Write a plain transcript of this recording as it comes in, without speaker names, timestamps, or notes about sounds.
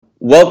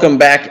Welcome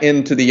back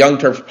into the Young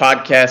Terps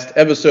podcast,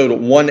 episode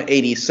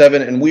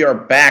 187, and we are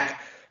back.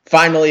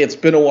 Finally, it's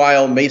been a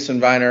while. Mason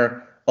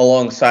Viner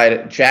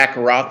alongside Jack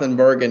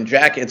Rothenberg. And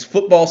Jack, it's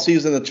football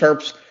season. The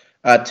Terps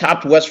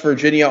topped West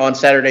Virginia on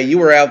Saturday. You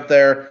were out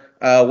there.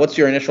 What's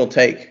your initial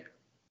take?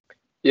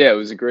 Yeah, it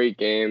was a great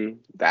game.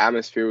 The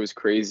atmosphere was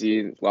crazy.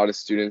 A lot of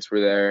students were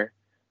there.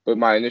 But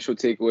my initial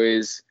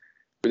takeaways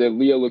were that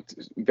Leah looked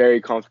very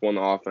comfortable in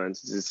the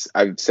offense.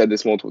 I've said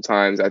this multiple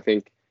times. I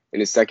think in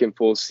his second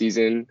full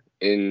season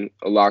in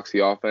a Loxley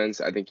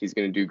offense, I think he's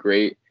going to do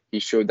great. He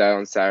showed that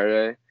on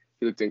Saturday.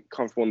 He looked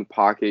comfortable in the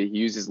pocket. He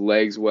used his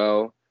legs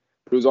well.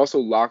 But it was also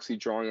Loxley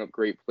drawing up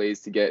great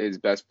plays to get his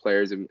best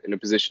players in a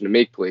position to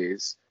make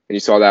plays. And you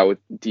saw that with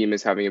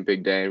Demas having a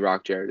big day and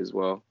Rock Jarrett as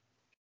well.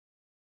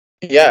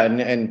 Yeah,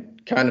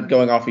 and kind of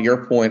going off of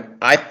your point,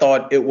 I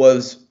thought it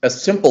was a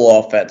simple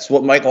offense.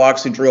 What Mike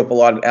Loxley drew up a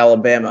lot at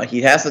Alabama.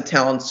 He has the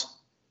talents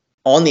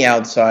on the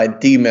outside,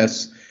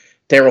 Demas,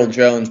 Darryl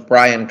Jones,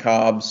 Brian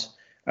Cobbs,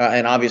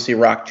 and obviously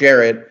Rock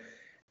Jarrett,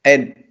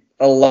 and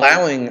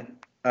allowing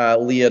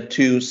Leah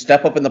to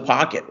step up in the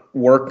pocket,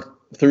 work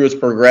through his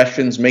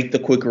progressions, make the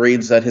quick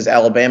reads that his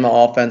Alabama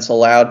offense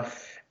allowed,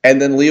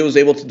 and then Leah was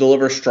able to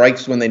deliver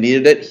strikes when they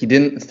needed it. He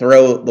didn't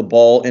throw the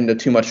ball into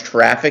too much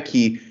traffic.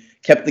 He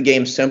kept the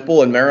game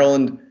simple, and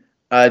Maryland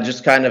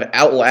just kind of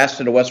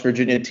outlasted a West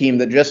Virginia team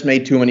that just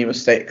made too many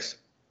mistakes.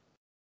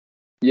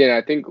 Yeah, and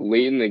I think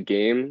late in the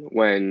game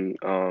when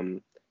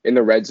in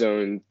the red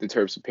zone, the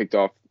Terps picked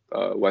off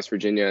West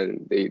Virginia,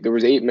 and there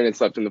was 8 minutes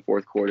left in the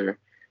fourth quarter.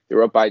 They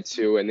were up by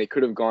 2, and they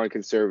could have gone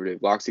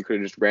conservative. Loxley could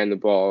have just ran the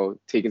ball,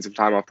 taken some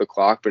time off the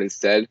clock, but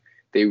instead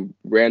they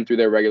ran through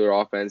their regular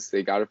offense.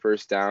 They got a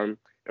first down,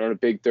 and on a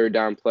big third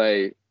down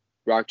play,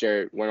 Rock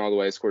Jarrett went all the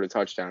way and scored a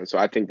touchdown. So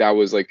I think that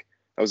was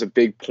a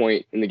big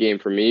point in the game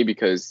for me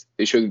because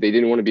they showed that they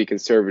didn't want to be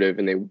conservative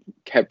and they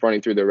kept running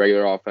through their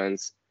regular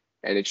offense,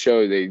 and it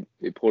showed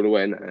they pulled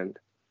away in the end.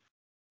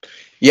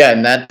 Yeah,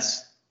 and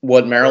that's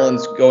what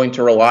Maryland's going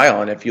to rely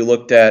on. If you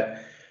looked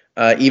at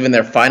even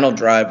their final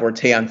drive where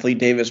Tayon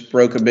Fleet-Davis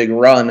broke a big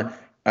run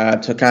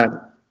to kind of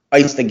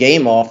ice the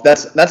game off,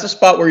 that's a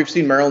spot where you've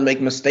seen Maryland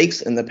make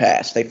mistakes in the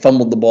past. They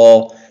fumbled the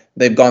ball.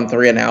 They've gone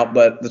 3 and out,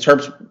 but the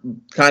Terps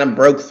kind of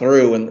broke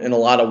through in a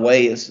lot of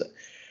ways.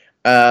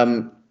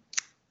 Going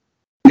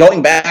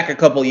back a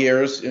couple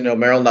years,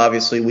 Maryland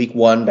obviously week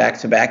 1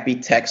 back-to-back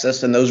beat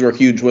Texas, and those were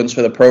huge wins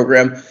for the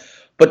program.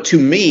 But to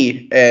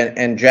me,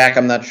 and Jack,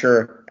 I'm not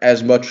sure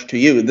as much to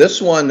you,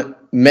 this one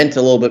meant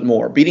a little bit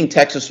more. Beating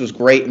Texas was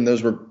great, and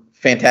those were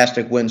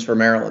fantastic wins for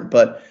Maryland.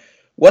 But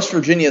West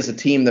Virginia is a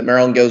team that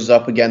Maryland goes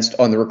up against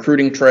on the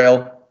recruiting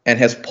trail and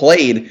has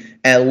played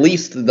at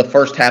least the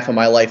first half of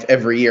my life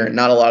every year, and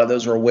not a lot of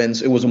those were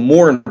wins. It was a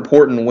more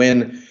important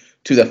win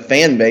to the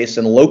fan base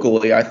and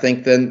locally, I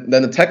think, than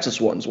the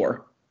Texas ones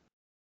were.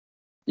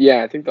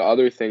 Yeah, I think the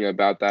other thing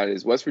about that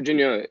is West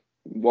Virginia,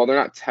 while they're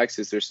not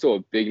Texas, they're still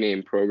a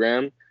big-name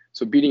program.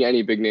 So beating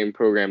any big-name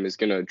program is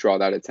going to draw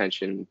that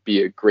attention,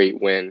 be a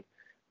great win.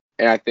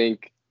 And I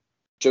think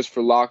just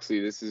for Loxley,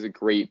 this is a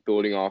great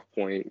building off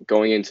point.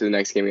 Going into the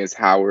next game against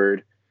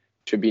Howard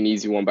should be an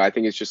easy one, but I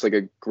think it's just like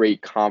a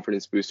great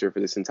confidence booster for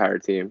this entire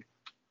team.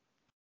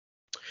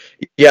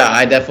 Yeah,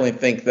 I definitely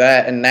think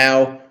that. And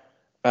now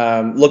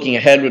looking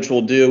ahead, which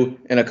we'll do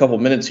in a couple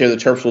minutes here, the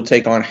Terps will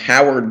take on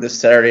Howard this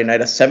Saturday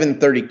night, a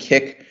 7:30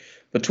 kick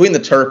between the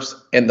Terps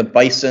and the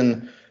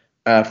Bison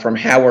from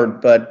Howard.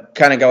 But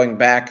kind of going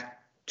back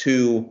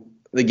to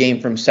the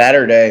game from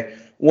Saturday,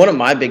 one of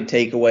my big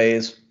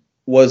takeaways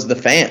was the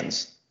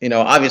fans.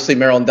 Obviously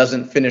Maryland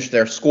doesn't finish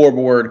their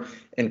scoreboard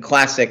in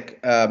classic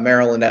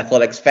Maryland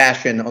athletics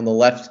fashion on the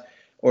left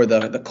or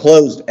the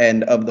closed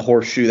end of the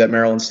horseshoe that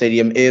Maryland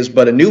Stadium is,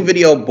 but a new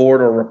video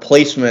board or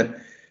replacement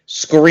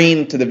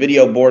screen to the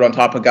video board on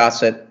top of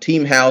Gossett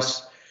Team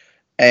House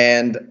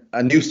and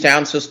a new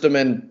sound system,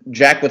 and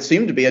Jack, what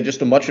seemed to be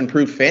just a much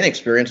improved fan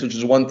experience, which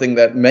is one thing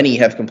that many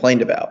have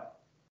complained about.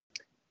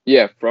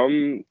 Yeah,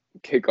 from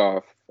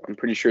kickoff, I'm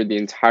pretty sure the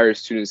entire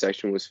student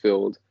section was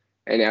filled,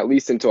 and at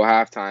least until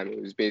halftime,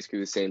 it was basically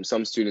the same.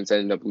 Some students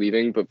ended up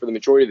leaving, but for the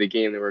majority of the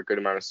game, there were a good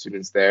amount of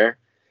students there.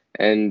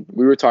 And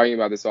we were talking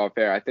about this off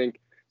air. I think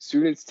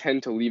students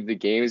tend to leave the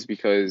games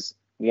because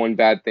one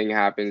bad thing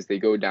happens, they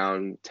go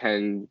down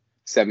 10,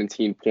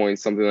 17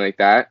 points, something like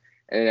that,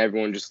 and then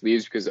everyone just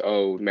leaves because,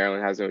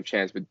 Maryland has no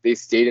chance. But they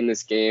stayed in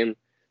this game.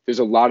 There's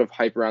a lot of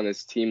hype around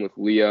this team with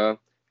Leah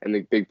and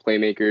the big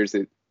playmakers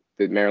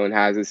that Maryland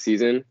has this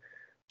season.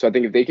 So I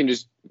think if they can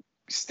just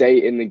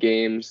stay in the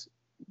games,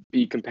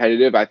 be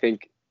competitive, I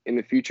think in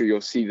the future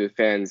you'll see the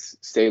fans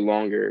stay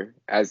longer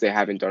as they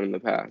haven't done in the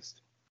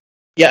past.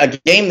 Yeah, a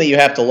game that you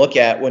have to look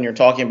at when you're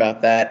talking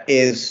about that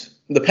is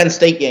the Penn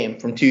State game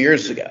from 2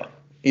 years ago.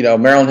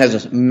 Maryland has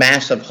this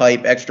massive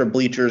hype, extra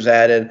bleachers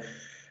added.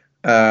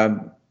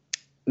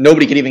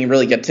 Nobody could even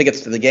really get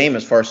tickets to the game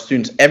as far as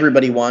students.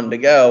 Everybody wanted to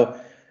go.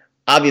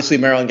 Obviously,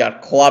 Maryland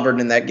got clobbered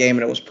in that game,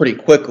 and it was pretty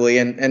quickly,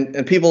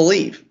 and people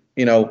leave.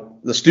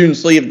 The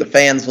students leave, the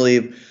fans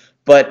leave.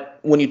 But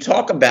when you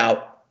talk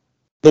about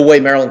the way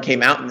Maryland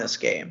came out in this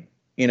game,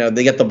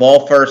 They get the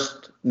ball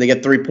first, they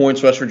get 3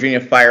 points, West Virginia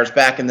fires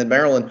back, and then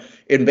Maryland,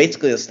 in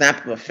basically the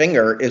snap of a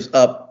finger, is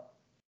up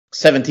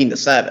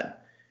 17-7.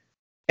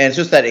 And it's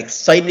just that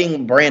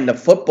exciting brand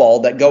of football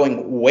that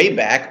going way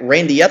back,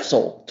 Randy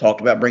Edsall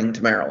talked about bringing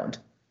to Maryland.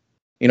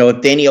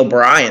 With Danny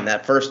O'Brien,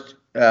 that first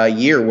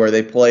year where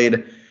they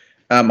played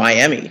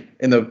Miami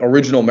in the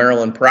original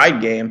Maryland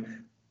Pride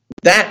game.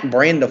 That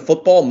brand of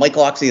football Mike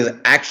Locksley is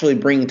actually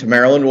bringing to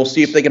Maryland. We'll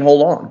see if they can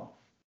hold on.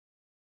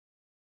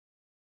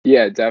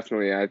 Yeah,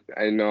 definitely.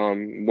 I know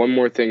one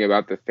more thing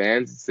about the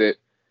fans is that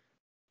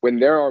when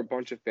there are a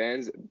bunch of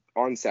fans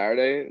on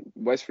Saturday,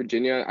 West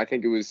Virginia, I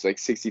think it was like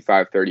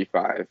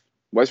 65-35.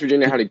 West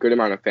Virginia had a good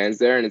amount of fans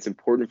there, and it's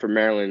important for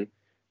Maryland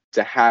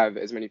to have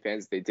as many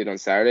fans as they did on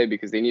Saturday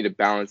because they need to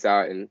balance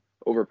out and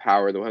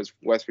overpower the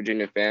West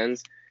Virginia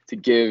fans to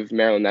give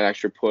Maryland that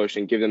extra push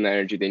and give them the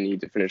energy they need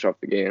to finish off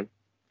the game.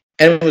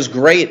 And it was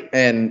great,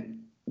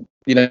 and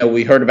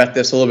we heard about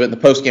this a little bit in the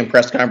post-game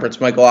press conference.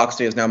 Mike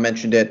Locksley has now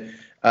mentioned it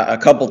a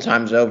couple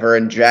times over,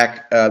 and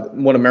Jack,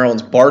 one of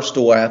Maryland's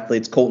barstool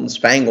athletes, Colton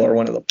Spangler,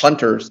 one of the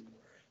punters,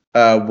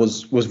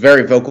 was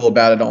very vocal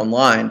about it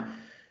online.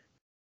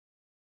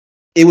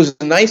 It was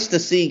nice to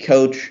see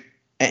Coach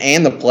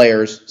and the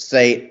players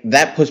say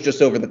that pushed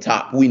us over the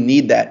top. We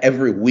need that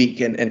every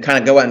week and kind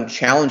of go out and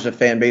challenge the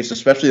fan base,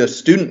 especially the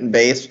student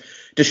base,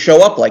 to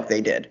show up like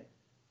they did.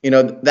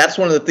 That's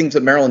one of the things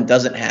that Maryland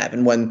doesn't have.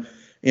 And when,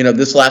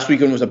 this last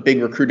weekend was a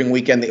big recruiting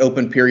weekend, the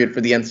open period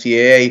for the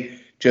NCAA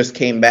just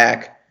came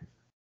back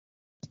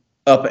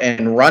up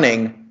and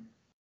running.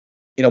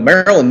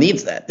 Maryland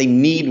needs that. They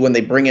need when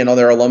they bring in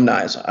other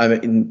alumni. I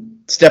mean,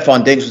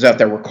 Stephon Diggs was out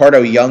there.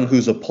 Ricardo Young,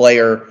 who's a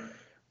player,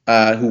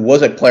 who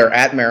was a player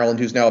at Maryland,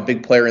 who's now a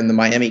big player in the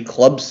Miami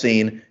club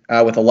scene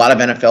with a lot of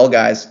NFL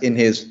guys in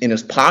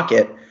his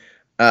pocket.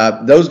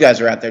 Those guys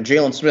are out there.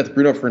 Jalen Smith,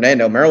 Bruno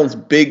Fernando, Maryland's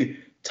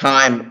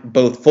big-time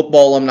both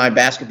football alumni,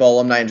 basketball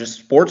alumni, and just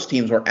sports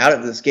teams were out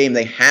at this game.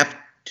 They have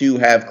to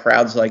have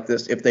crowds like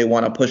this if they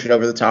want to push it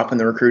over the top in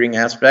the recruiting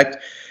aspect.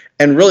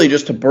 And really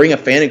just to bring a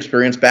fan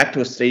experience back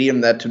to a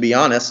stadium that, to be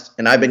honest,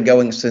 and I've been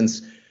going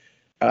since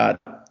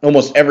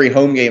almost every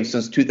home game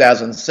since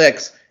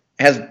 2006,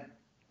 has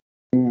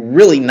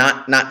really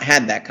not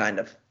had that kind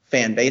of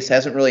fan base,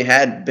 hasn't really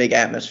had big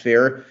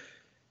atmosphere.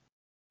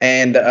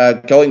 And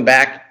going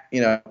back,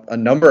 a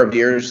number of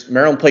years,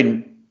 Maryland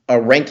played a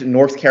ranked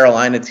North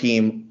Carolina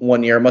team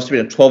one year. It must have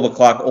been a 12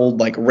 o'clock old,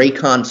 like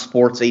Raycon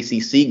Sports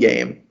ACC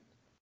game.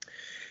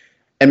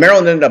 And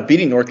Maryland ended up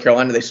beating North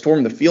Carolina. They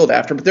stormed the field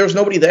after, but there was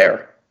nobody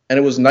there. And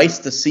it was nice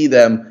to see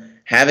them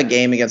have a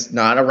game against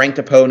not a ranked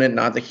opponent,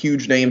 not the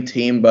huge name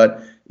team,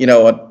 but,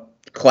 a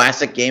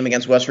classic game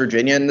against West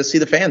Virginia, and to see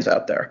the fans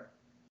out there.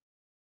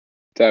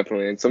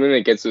 Definitely. And something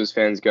that gets those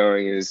fans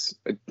going is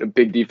a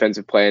big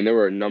defensive play. And there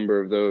were a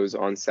number of those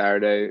on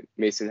Saturday.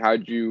 Mason,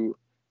 how'd you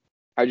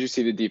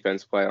see the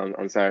defense play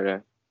on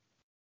Saturday?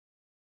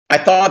 I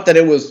thought that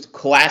it was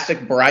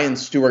classic Brian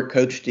Stewart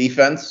coach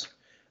defense.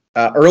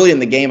 Early in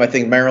the game, I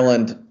think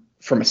Maryland,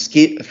 from a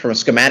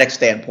schematic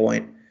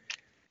standpoint,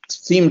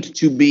 seemed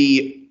to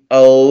be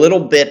a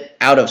little bit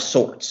out of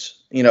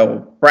sorts.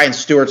 Brian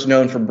Stewart's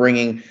known for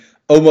bringing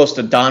almost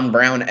a Don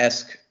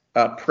Brown-esque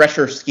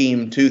pressure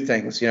scheme to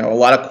things. A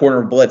lot of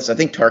corner blitz. I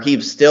think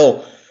Tarheeb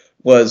still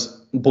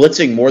was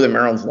blitzing more than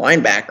Maryland's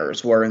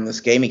linebackers were in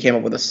this game. He came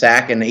up with a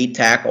sack and 8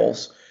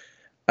 tackles.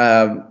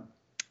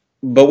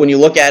 But when you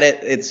look at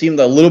it, it seemed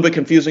a little bit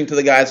confusing to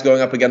the guys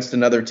going up against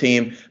another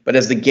team. But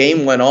as the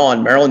game went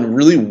on, Maryland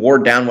really wore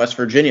down West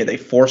Virginia. They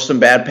forced some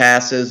bad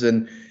passes,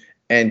 and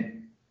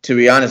to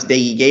be honest,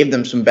 Daggy gave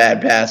them some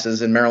bad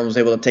passes, and Maryland was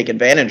able to take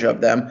advantage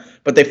of them.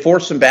 But they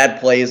forced some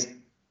bad plays.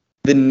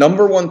 The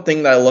number one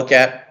thing that I look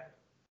at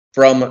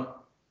from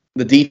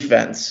the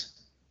defense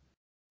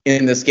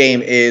in this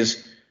game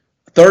is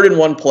 3rd and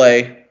 1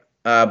 play.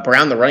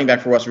 Brown, the running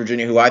back for West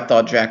Virginia, who I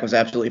thought, Jack, was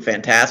absolutely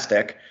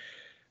fantastic,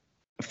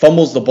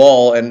 fumbles the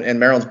ball, and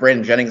Maryland's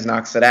Brandon Jennings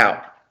knocks it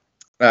out.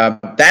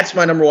 That's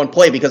my number one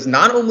play, because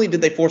not only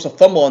did they force a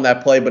fumble on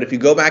that play, but if you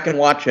go back and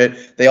watch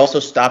it, they also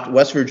stopped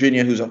West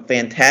Virginia, who's a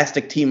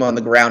fantastic team on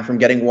the ground, from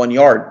getting 1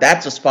 yard.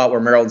 That's a spot where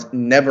Maryland's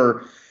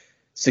never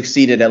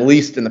succeeded, at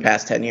least in the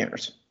past 10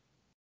 years.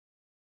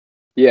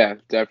 Yeah,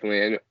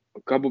 definitely. And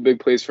a couple big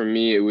plays for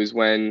me, it was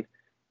when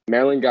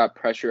Maryland got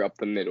pressure up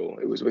the middle.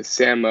 It was with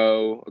Sam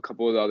O, a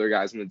couple of the other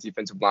guys on the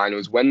defensive line. It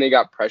was when they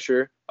got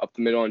pressure up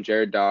the middle on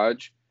Jared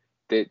Dodge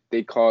that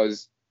they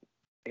caused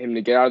him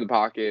to get out of the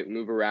pocket,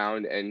 move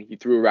around, and he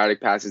threw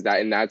erratic passes,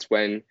 and that's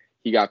when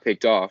he got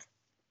picked off.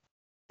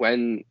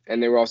 And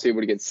they were also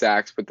able to get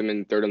sacks, put them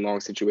in 3rd and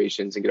long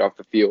situations, and get off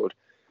the field.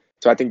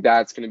 So I think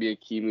that's going to be a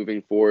key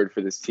moving forward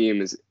for this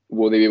team, is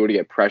will they be able to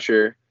get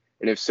pressure?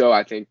 And if so,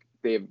 I think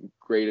they have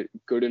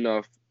good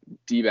enough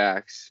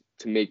D-backs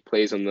to make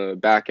plays on the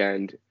back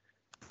end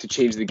to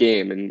change the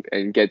game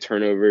and get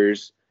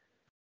turnovers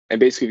and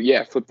basically,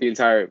 flip the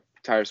entire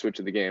switch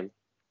of the game.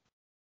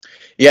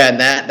 Yeah, and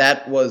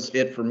that was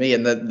it for me.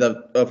 And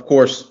the of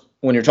course,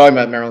 when you're talking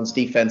about Maryland's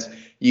defense,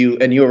 you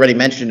already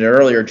mentioned it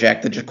earlier,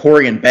 Jack, the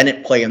Jacorian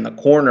Bennett play in the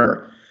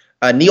corner.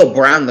 Neil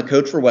Brown, the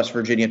coach for West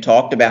Virginia,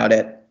 talked about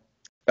it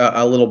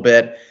a little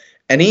bit.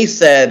 And he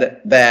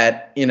said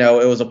that,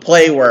 it was a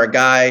play where a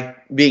guy,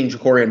 being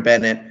Jacorian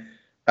Bennett,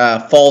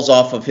 falls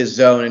off of his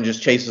zone and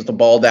just chases the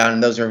ball down.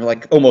 And those are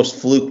like almost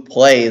fluke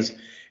plays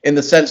in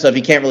the sense of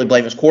he can't really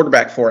blame his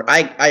quarterback for it.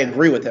 I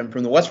agree with him.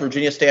 From the West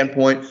Virginia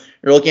standpoint,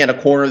 you're looking at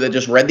a corner that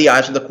just read the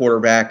eyes of the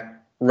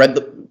quarterback,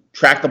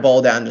 tracked the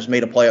ball down, just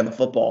made a play on the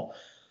football.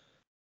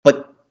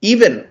 But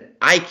even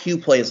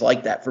IQ plays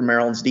like that for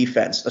Maryland's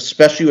defense,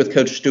 especially with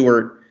Coach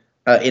Stewart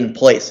in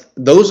place.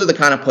 Those are the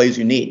kind of plays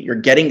you need. You're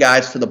getting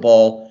guys to the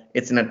ball.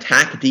 It's an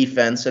attack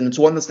defense, and it's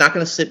one that's not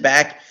going to sit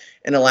back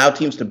and allow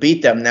teams to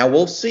beat them. Now,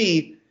 we'll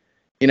see,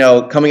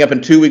 coming up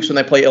in 2 weeks when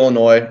they play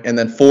Illinois, and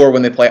then 4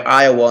 when they play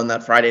Iowa in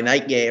that Friday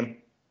night game,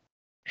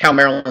 how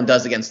Maryland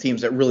does against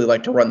teams that really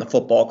like to run the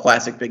football,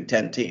 classic Big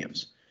Ten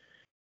teams.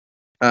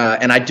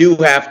 And I do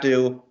have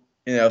to,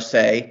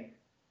 say,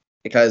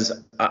 because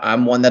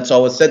I'm one that's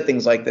always said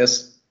things like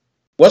this,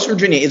 West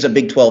Virginia is a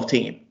Big 12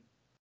 team.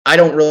 I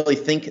don't really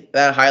think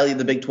that highly of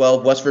the Big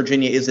 12. West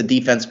Virginia is a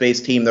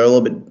defense-based team. They're a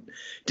little bit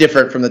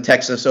different from the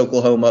Texas,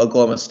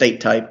 Oklahoma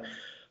State type.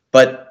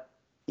 But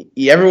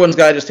everyone's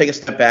got to just take a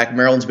step back.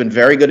 Maryland's been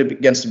very good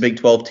against the Big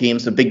 12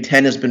 teams. The Big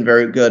 10 has been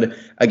very good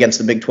against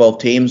the Big 12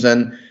 teams.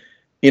 And,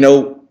 in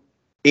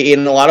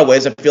a lot of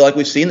ways, I feel like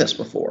we've seen this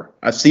before.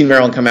 I've seen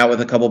Maryland come out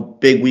with a couple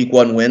big Week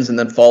 1 wins and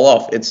then fall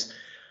off. It's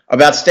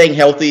about staying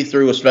healthy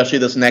through especially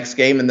this next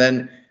game and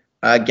then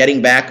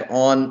getting back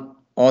on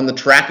the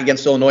track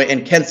against Illinois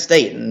and Kent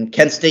State. And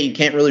Kent State, you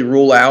can't really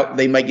rule out.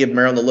 They might give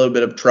Maryland a little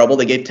bit of trouble.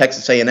 They gave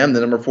Texas A&M, the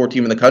number 4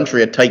 team in the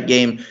country, a tight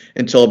game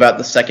until about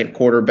the second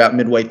quarter, about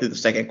midway through the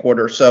second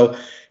quarter. So a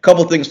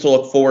couple things to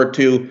look forward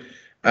to.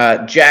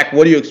 Jack,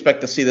 what do you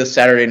expect to see this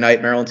Saturday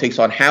night? Maryland takes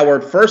on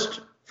Howard. First,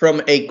 from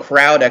a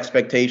crowd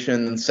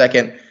expectation, and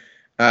second,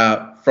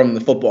 from the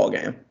football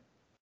game.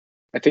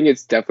 I think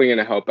it's definitely going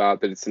to help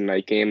out that it's a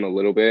night game a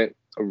little bit.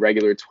 A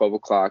regular 12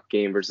 o'clock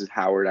game versus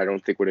Howard, I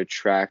don't think would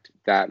attract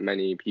that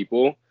many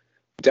people.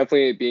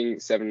 Definitely it being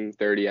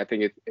 7:30, I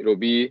think it'll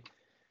be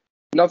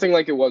nothing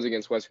like it was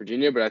against West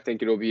Virginia, but I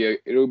think it'll be a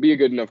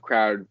good enough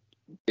crowd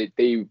that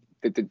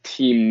the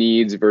team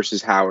needs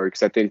versus Howard,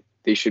 because I think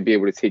they should be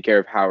able to take care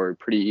of Howard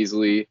pretty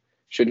easily.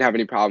 Shouldn't have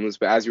any problems.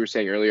 But as you were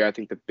saying earlier, I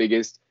think the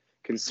biggest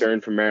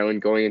concern for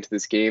Maryland going into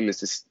this game is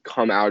to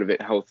come out of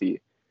it healthy.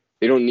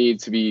 They don't need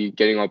to be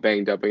getting all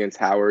banged up against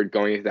Howard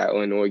going into that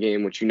Illinois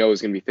game, which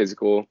is going to be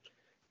physical,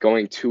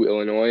 going to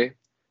Illinois.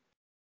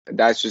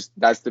 That's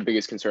the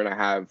biggest concern I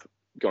have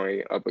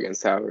going up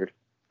against Howard.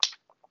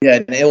 Yeah,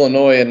 in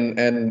Illinois,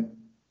 and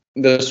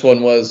this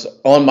one was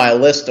on my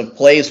list of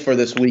plays for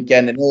this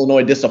weekend, and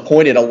Illinois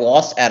disappointed. A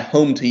loss at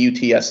home to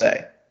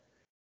UTSA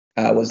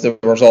was the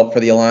result for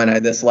the Illini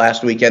this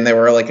last weekend. They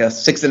were like a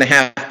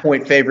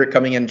 6.5-point favorite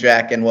coming in,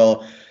 Jack, and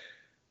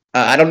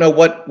I don't know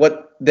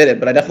what did it,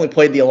 but I definitely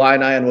played the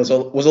Illini and was a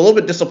little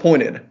bit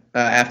disappointed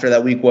after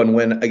that Week 1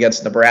 win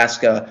against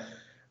Nebraska.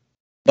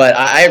 But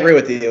I agree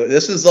with you.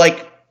 This is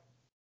like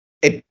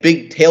a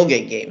big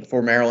tailgate game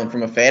for Maryland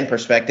from a fan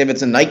perspective.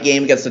 It's a night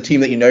game against a team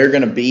that you're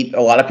going to beat.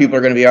 A lot of people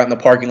are going to be out in the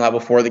parking lot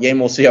before the game.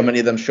 We'll see how many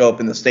of them show up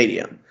in the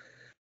stadium.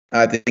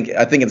 I think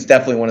it's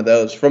definitely one of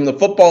those. From the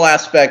football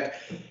aspect,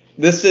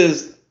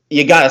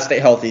 you got to stay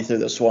healthy through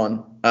this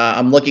one.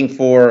 I'm looking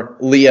for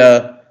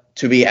Leah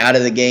to be out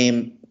of the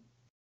game.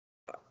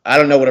 I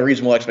don't know what a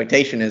reasonable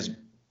expectation is,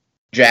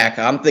 Jack.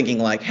 I'm thinking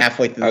like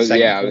halfway through the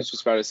second. Yeah, I was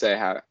just about to say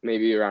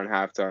maybe around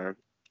halftime.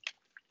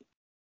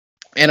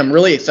 And I'm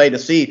really excited to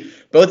see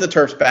both the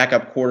Terps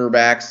backup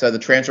quarterbacks, the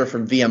transfer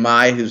from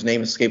VMI, whose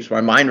name escapes my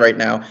mind right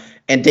now,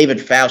 and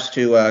David Faust,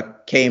 who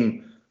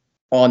came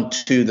on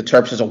to the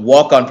Terps as a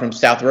walk-on from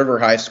South River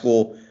High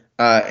School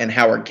in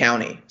Howard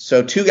County.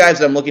 So 2 guys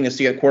that I'm looking to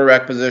see at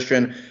quarterback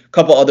position. A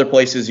couple other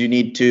places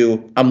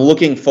I'm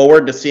looking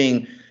forward to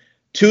seeing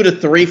 2 to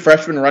 3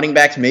 freshman running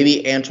backs.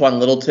 Maybe Antoine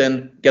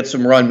Littleton gets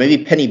some run.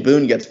 Maybe Penny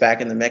Boone gets back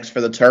in the mix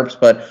for the Terps.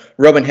 But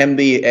Robin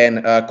Hemby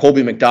and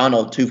Colby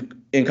McDonald, 2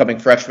 incoming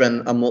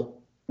freshmen, I'm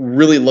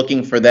really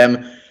looking for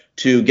them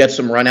to get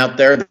some run out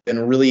there. They've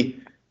been really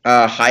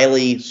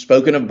highly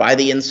spoken of by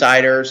the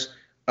insiders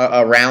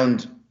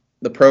around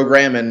the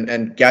program,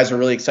 and guys are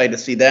really excited to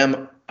see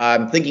them.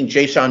 I'm thinking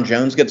Jayshon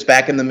Jones gets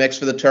back in the mix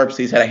for the Terps.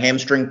 He's had a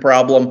hamstring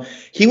problem.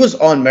 He was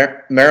on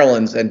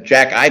Maryland's, and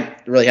Jack, I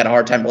really had a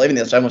hard time believing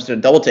this. I almost did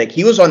a double take.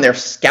 He was on their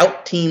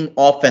scout team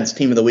offense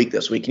team of the week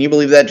this week. Can you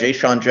believe that?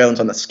 Jayshon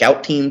Jones on the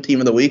scout team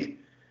of the week?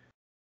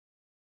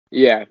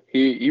 Yeah,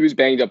 he was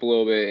banged up a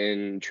little bit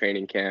in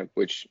training camp,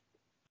 which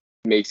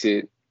makes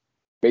it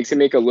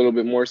make a little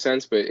bit more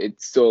sense, but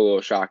it's still a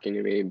little shocking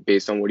to me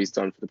based on what he's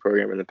done for the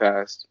program in the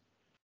past.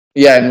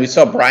 Yeah, and we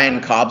saw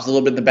Brian Cobbs a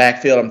little bit in the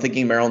backfield. I'm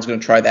thinking Maryland's going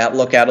to try that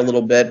look out a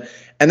little bit.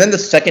 And then the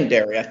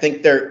secondary, I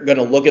think they're going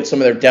to look at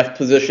some of their depth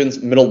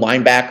positions, middle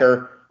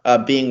linebacker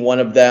being one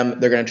of them.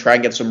 They're going to try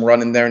and get some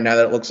run in there now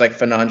that it looks like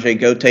Fananje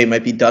Gote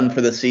might be done for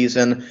the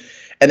season.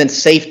 And then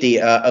safety,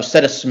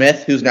 Osetta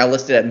Smith, who's now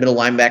listed at middle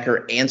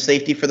linebacker and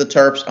safety for the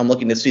Terps. I'm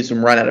looking to see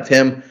some run out of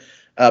him.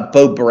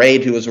 Bo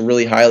Braid, who was a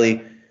really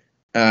highly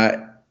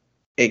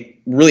a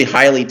really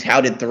highly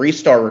touted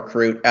 3-star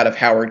recruit out of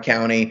Howard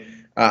County.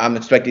 I'm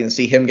expecting to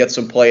see him get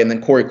some play. And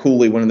then Corey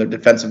Cooley, one of their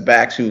defensive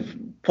backs, who's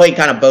played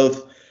kind of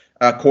both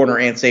corner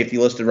and safety,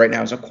 listed right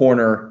now as a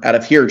corner out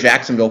of here,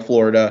 Jacksonville,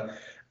 Florida.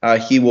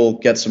 He will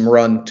get some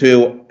run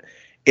too.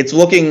 It's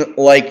looking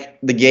like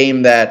the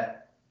game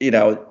that,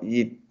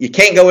 you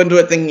can't go into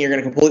it thinking you're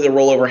going to completely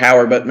roll over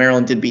Howard, but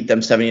Maryland did beat them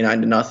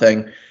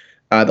 79-0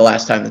 the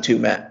last time the two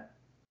met.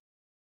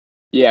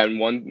 Yeah, and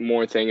one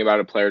more thing about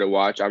a player to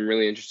watch. I'm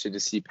really interested to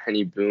see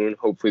Penny Boone,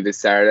 hopefully this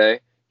Saturday.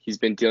 He's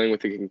been dealing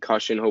with a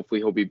concussion. Hopefully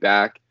he'll be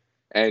back.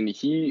 And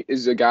he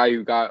is a guy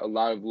who got a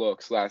lot of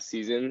looks last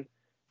season.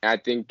 And I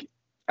think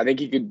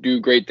he could do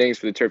great things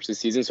for the Terps this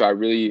season. So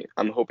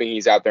I'm hoping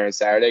he's out there on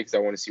Saturday because I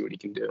want to see what he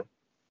can do.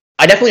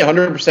 I definitely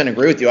 100%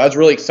 agree with you. I was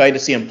really excited to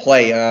see him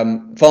play.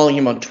 Following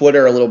him on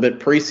Twitter a little bit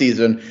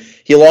preseason,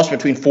 he lost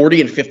between 40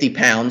 and 50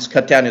 pounds,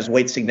 cut down his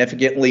weight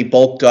significantly,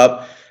 bulked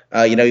up.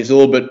 He's a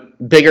little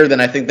bit bigger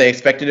than I think they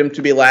expected him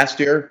to be last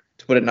year,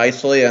 to put it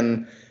nicely.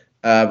 And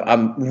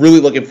I'm really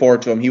looking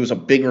forward to him. He was a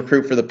big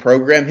recruit for the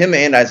program, him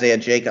and Isaiah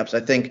Jacobs.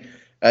 I think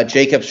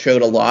Jacobs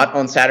showed a lot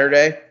on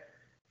Saturday.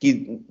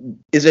 He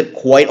isn't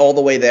quite all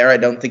the way there. I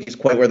don't think he's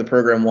quite where the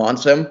program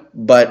wants him,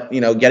 but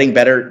getting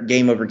better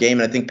game over game.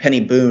 And I think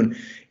Penny Boone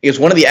is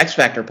one of the X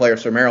factor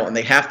players for Maryland.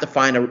 They have to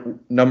find a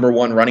number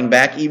one running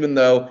back, even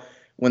though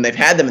when they've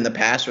had them in the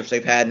past, which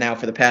they've had now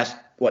for the past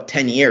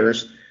 10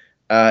 years,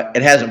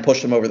 it hasn't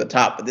pushed them over the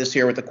top. But this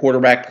year, with the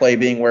quarterback play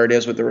being where it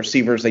is with the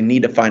receivers, they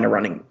need to find a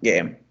running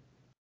game.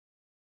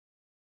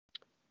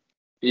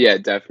 Yeah,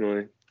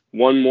 definitely.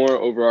 One more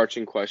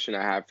overarching question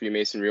I have for you,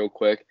 Mason, real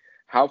quick.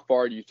 How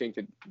far do you think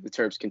that the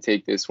Terps can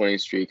take this winning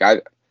streak?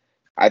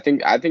 I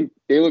think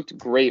they looked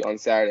great on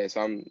Saturday,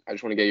 so I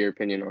just want to get your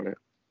opinion on it.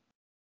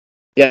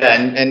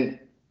 Yeah, and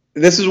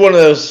this is one of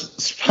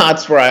those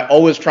spots where I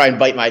always try and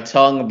bite my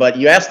tongue, but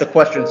you asked the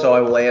question, so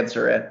I will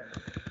answer it.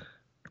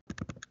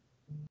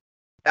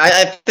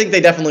 I think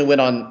they definitely win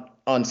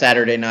on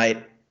Saturday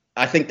night.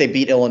 I think they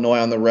beat Illinois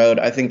on the road.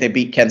 I think they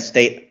beat Kent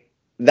State.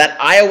 That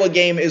Iowa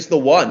game is the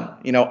one.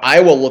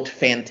 Iowa looked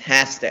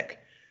fantastic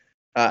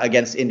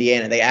against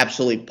Indiana. They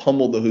absolutely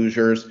pummeled the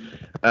Hoosiers.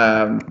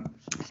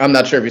 I'm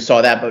not sure if you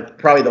saw that, but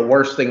probably the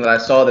worst thing that I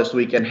saw this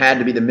weekend had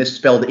to be the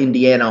misspelled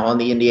Indiana on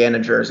the Indiana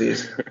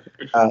jerseys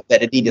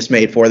that Adidas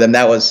made for them.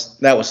 That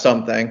was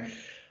something.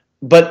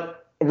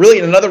 But really,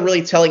 another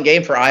really telling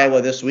game for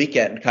Iowa this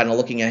weekend, kind of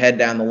looking ahead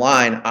down the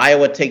line.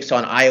 Iowa takes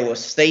on Iowa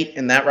State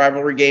in that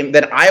rivalry game.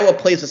 Then Iowa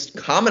plays a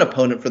common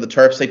opponent for the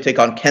Terps. They take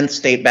on Kent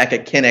State back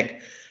at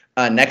Kinnick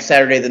next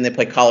Saturday. Then they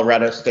play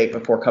Colorado State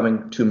before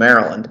coming to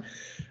Maryland.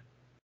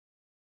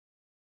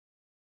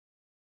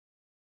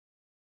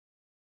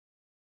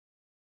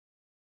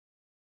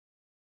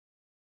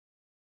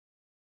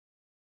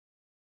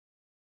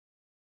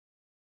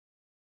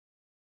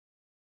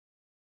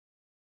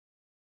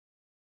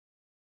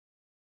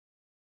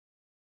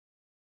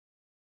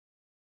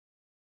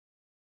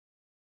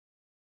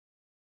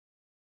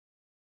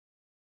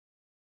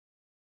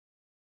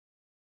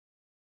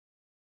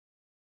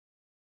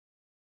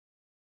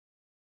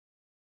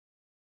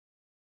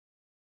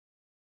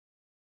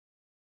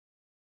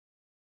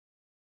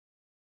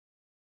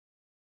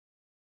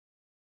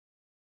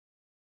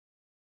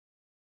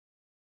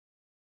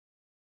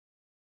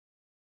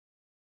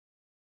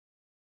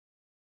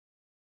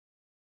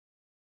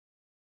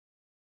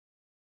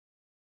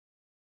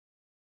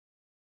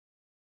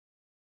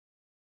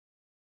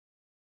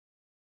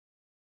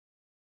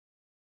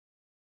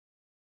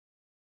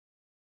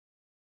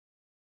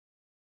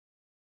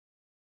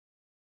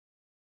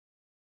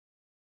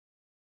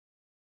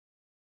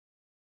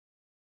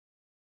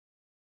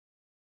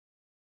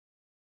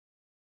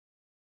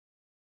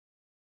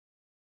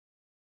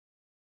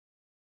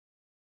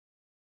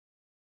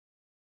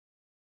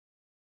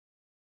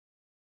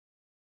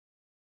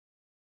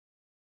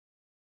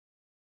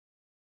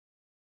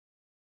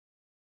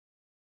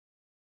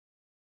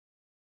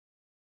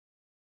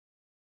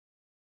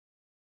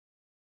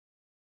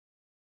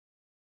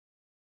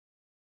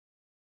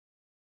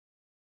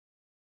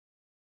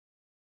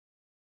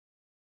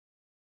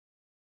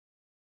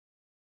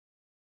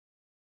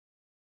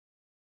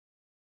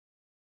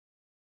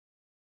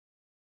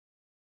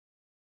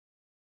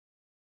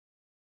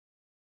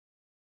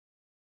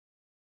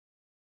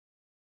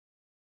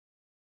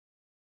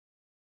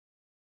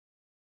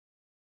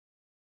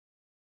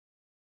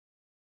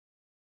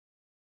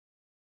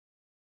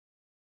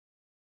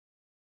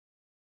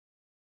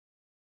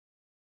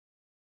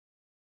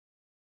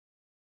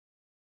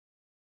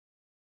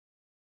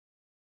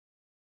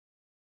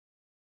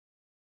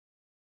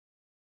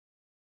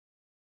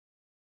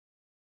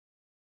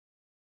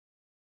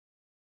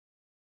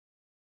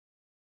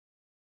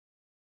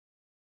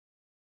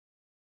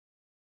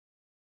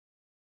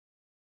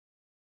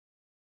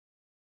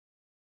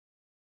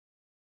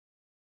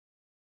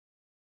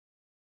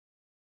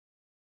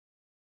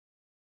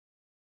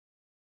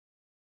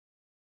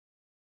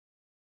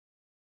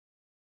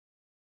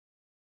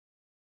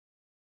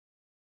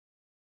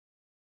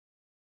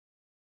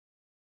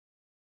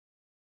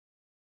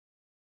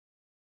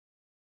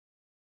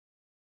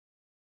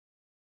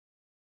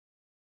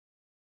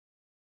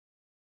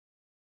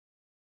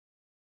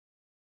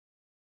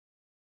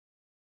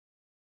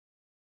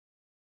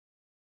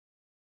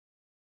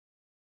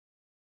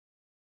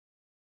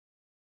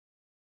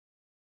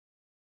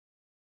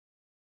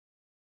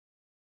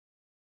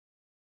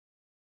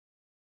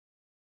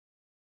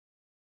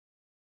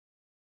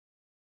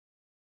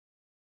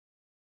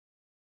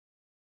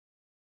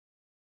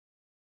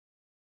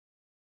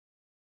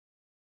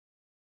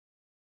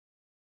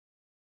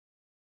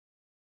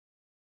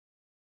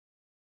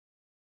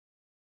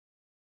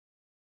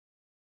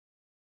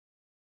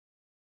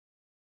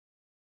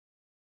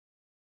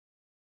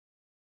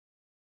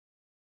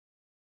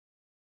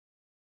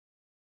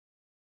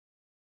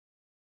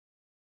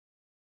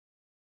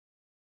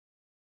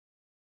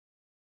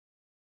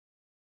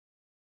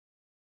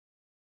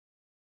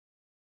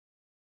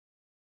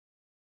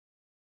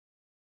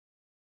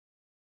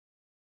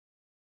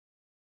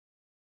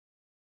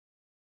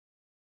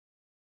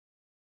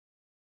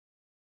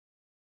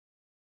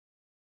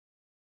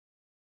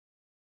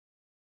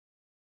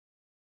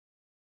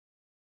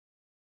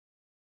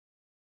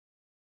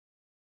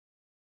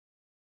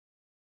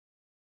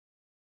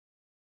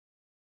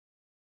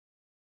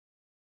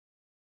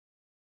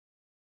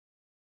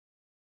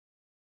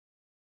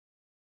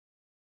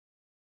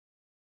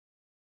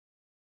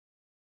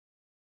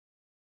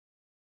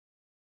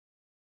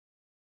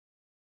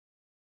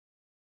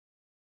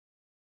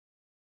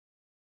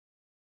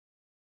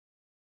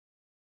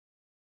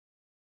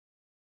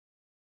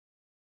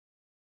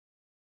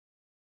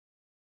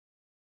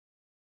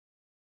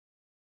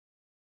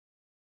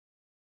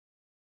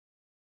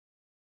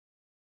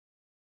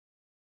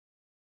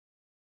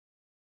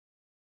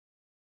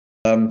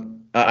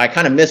 I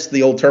kind of missed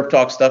the old Terp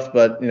Talk stuff,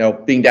 but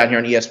being down here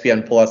on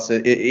ESPN Plus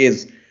it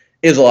is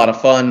a lot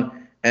of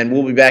fun. And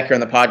we'll be back here on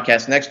the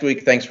podcast next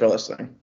week. Thanks for listening.